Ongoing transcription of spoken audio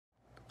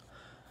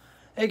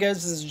Hey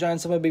guys, this is John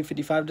Summer Big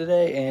 55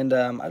 today, and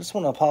I just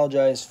want to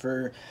apologize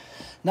for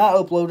not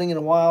uploading in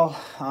a while.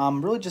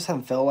 Really just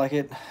haven't felt like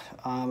it.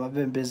 I've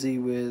been busy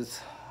with,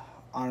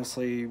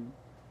 honestly,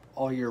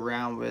 all year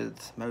round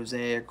with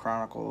Mosaic,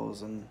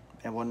 Chronicles, and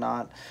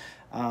whatnot.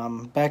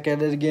 Back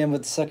at it again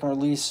with the second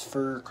release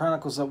for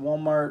Chronicles at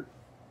Walmart,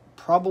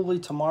 probably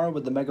tomorrow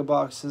with the mega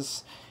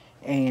boxes.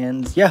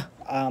 And yeah,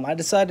 I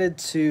decided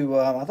to,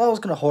 I thought I was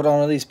going to hold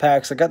on to these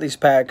packs. I got these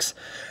packs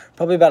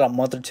probably about a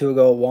month or two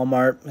ago at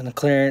Walmart in the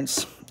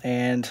clearance.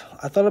 And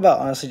I thought about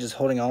honestly just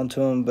holding on to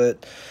them.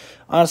 But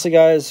honestly,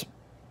 guys,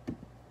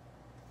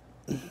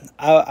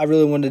 I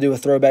really wanted to do a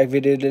throwback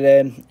video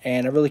today.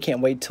 And I really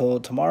can't wait till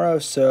tomorrow.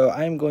 So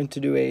I am going to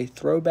do a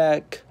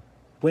throwback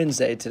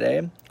Wednesday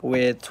today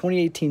with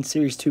 2018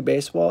 Series 2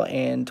 baseball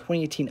and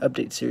 2018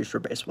 Update Series for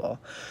baseball.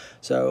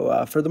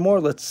 So furthermore,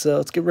 let's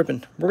get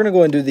ripping. We're gonna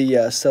go and do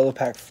the cello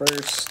pack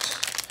first.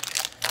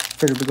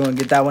 Figured we're going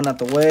to get that one out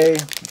the way.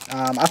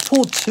 I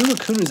pulled 2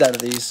 Acunas out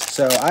of these,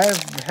 so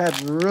I've had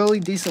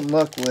really decent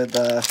luck with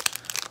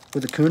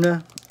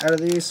Acuna out of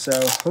these. So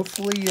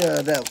hopefully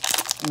that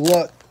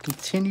luck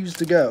continues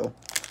to go.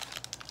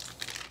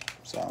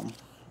 So,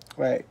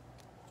 right,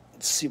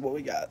 let's see what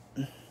we got.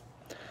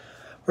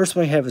 First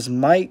one we have is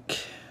Mike.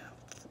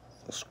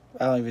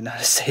 I don't even know how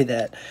to say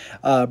that.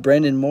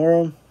 Brandon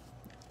Morrow.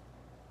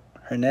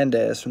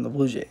 Hernandez from the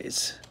Blue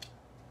Jays.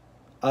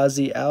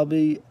 Ozzy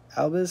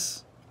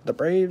Albis, the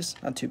Braves.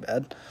 Not too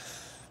bad.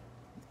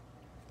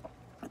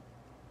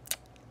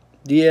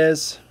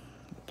 Diaz,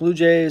 Blue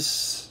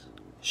Jays.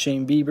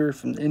 Shane Bieber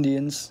from the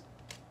Indians.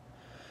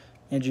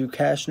 Andrew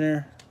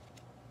Kashner.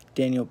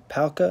 Daniel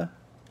Palka.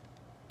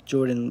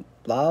 Jordan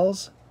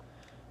Lyles.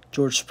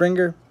 George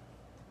Springer.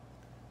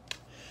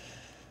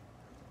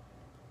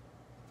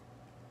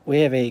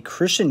 We have a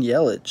Christian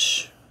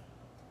Yelich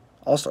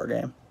All-Star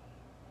game.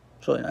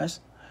 It's really nice.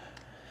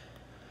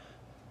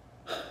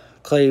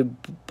 Clay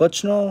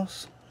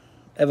Buchholz,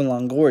 Evan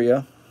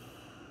Longoria.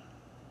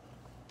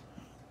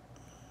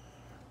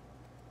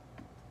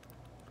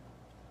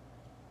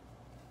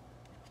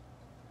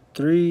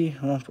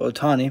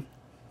 Ohtani.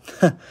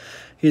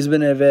 He's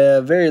been a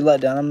very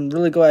letdown. I'm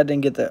really glad I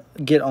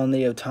didn't get on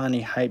the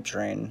Ohtani hype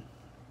train.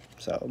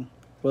 So,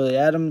 Willie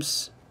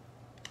Adams,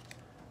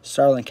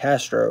 Starlin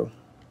Castro,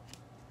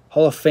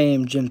 Hall of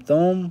Fame Jim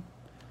Thome,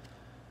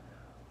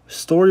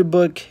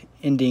 Storybook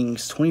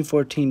Endings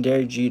 2014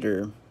 Derek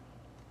Jeter.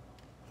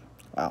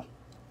 Wow.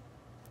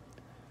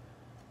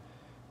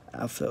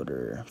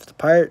 Outfielder for the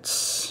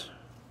Pirates.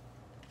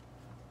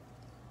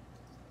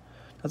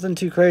 Nothing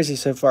too crazy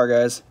so far,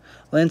 guys.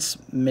 Lance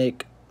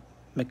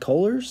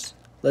McCullers,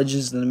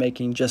 Legends in the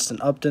Making, Justin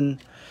Upton,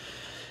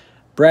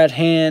 Brad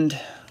Hand,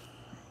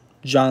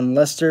 John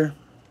Lester,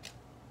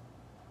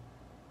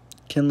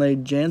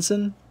 Kenley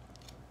Jansen.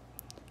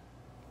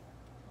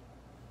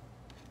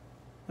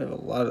 We have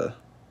a lot of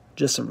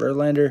Justin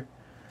Verlander,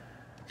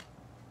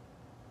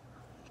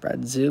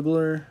 Brad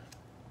Ziegler,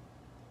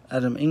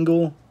 Adam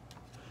Engel,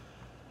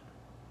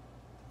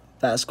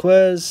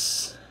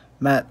 Vasquez,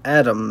 Matt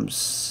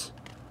Adams,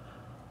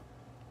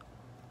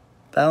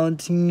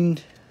 Valentin,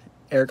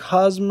 Eric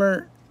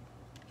Hosmer,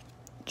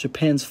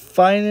 Japan's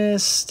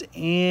Finest,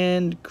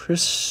 and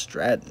Chris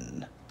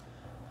Stratton.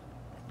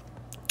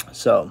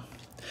 So,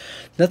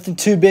 nothing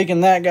too big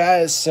in that,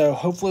 guys. So,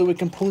 hopefully we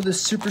can pull this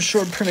super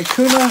short print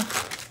Acuna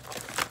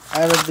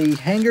out of the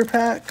hanger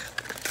pack.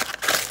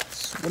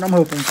 That's what I'm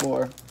hoping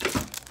for.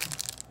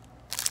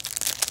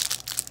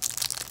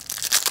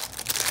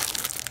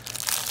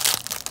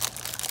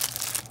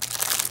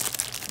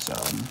 So,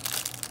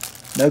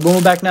 no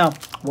going back now.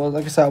 Well,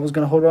 like I said, I was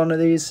going to hold on to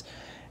these,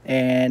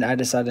 and I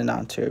decided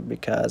not to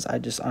because I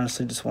just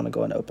honestly just want to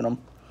go and open them.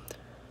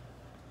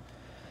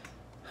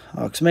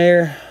 Alex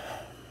Mayer.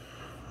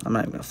 I'm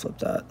not even going to flip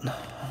that.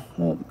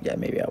 Well, yeah,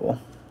 maybe I will.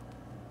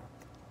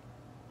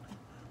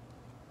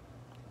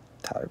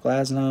 Tyler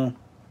Glasnow,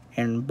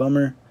 Aaron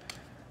Bummer,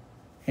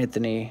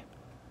 Anthony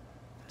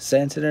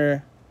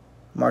Santander,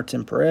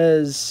 Martin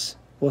Perez,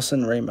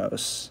 Wilson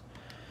Ramos,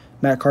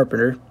 Matt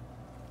Carpenter,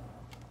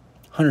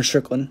 Hunter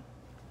Strickland,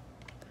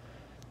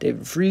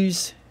 David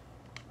Freese.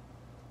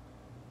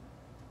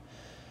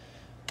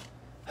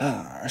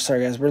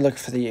 Sorry, guys, we're looking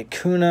for the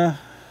Acuna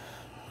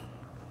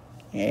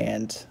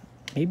and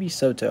maybe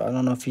Soto. I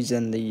don't know if he's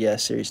in the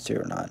Series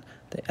 2 or not.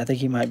 I think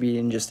he might be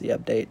in just the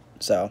update,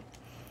 so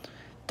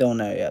don't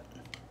know yet.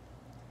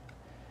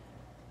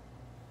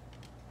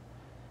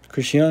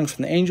 Chris Young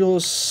from the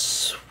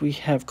Angels. We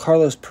have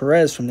Carlos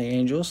Perez from the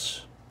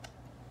Angels.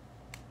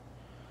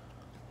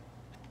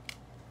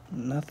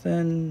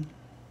 Nothing.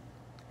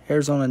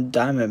 Arizona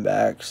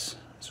Diamondbacks.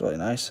 It's really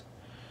nice.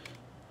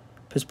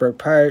 Pittsburgh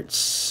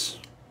Pirates.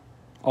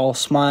 All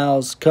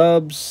Smiles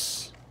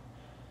Cubs.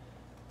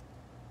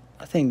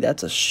 I think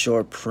that's a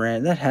short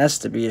print. That has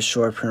to be a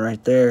short print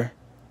right there.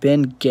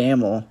 Ben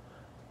Gamel.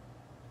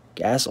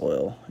 Gas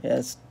Oil. Yeah,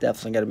 it's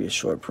definitely got to be a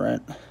short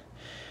print.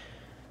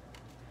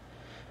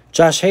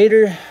 Josh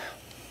Hader.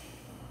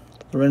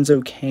 Lorenzo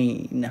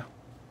Cain.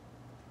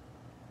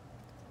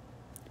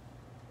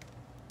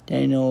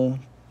 Daniel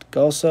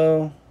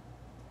Galso,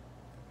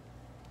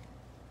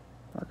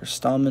 Marcus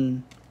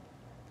Stalman,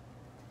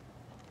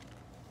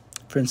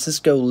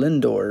 Francisco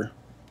Lindor,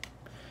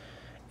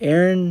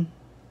 Aaron.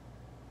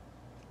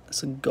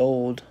 That's a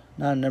gold,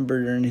 not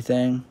numbered or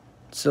anything.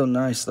 Still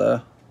nice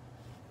though.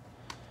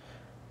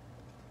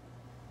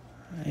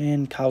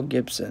 And Kyle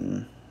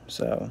Gibson.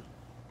 So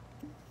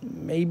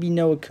maybe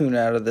no Acuna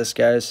out of this,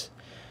 guys.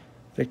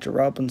 Victor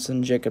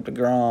Robinson, Jacob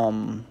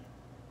deGrom,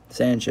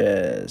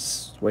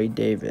 Sanchez, Wade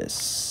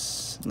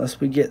Davis.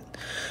 Unless we get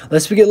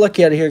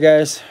lucky out of here,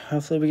 guys.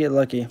 Hopefully we get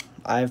lucky.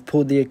 I've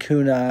pulled the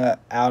Acuna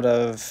out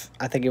of,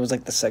 I think it was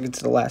like the second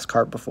to the last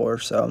card before.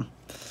 So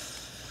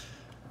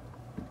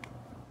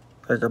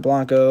Edgar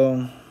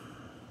Blanco.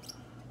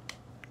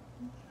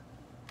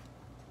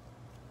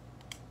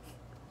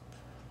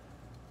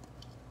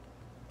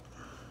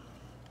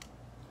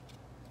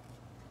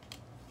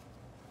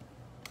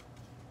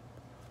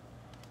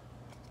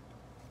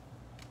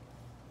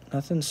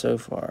 Nothing so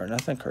far.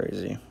 Nothing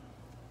crazy.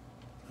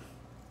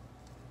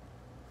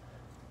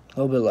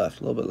 A little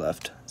bit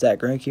left. Zach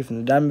Greinke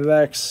from the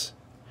Diamondbacks.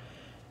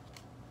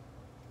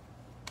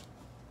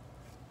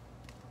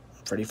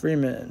 Freddie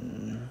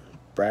Freeman.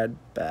 Brad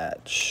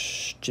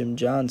Batch. Jim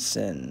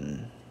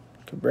Johnson.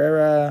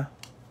 Cabrera.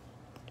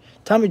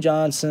 Tommy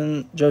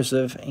Johnson.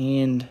 Joseph.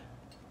 And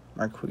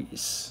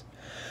Marquise.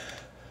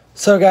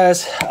 So,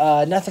 guys,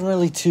 nothing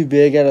really too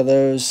big out of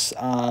those.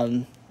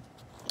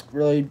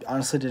 Really,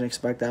 honestly, didn't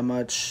expect that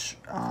much.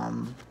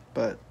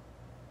 But,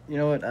 you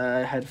know what?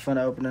 I had fun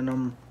opening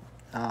them.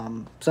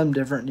 Something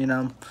different, you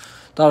know.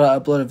 Thought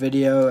I'd upload a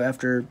video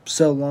after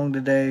so long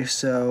today.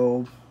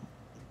 So,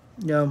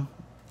 you know,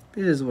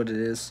 it is what it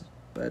is.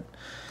 But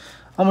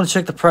I'm going to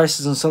check the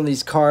prices on some of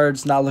these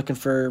cards. Not looking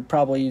for,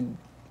 probably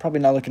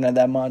not looking at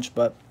that much.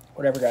 But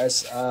whatever,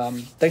 guys.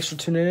 Thanks for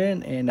tuning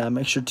in. And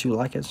make sure to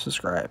like and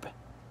subscribe.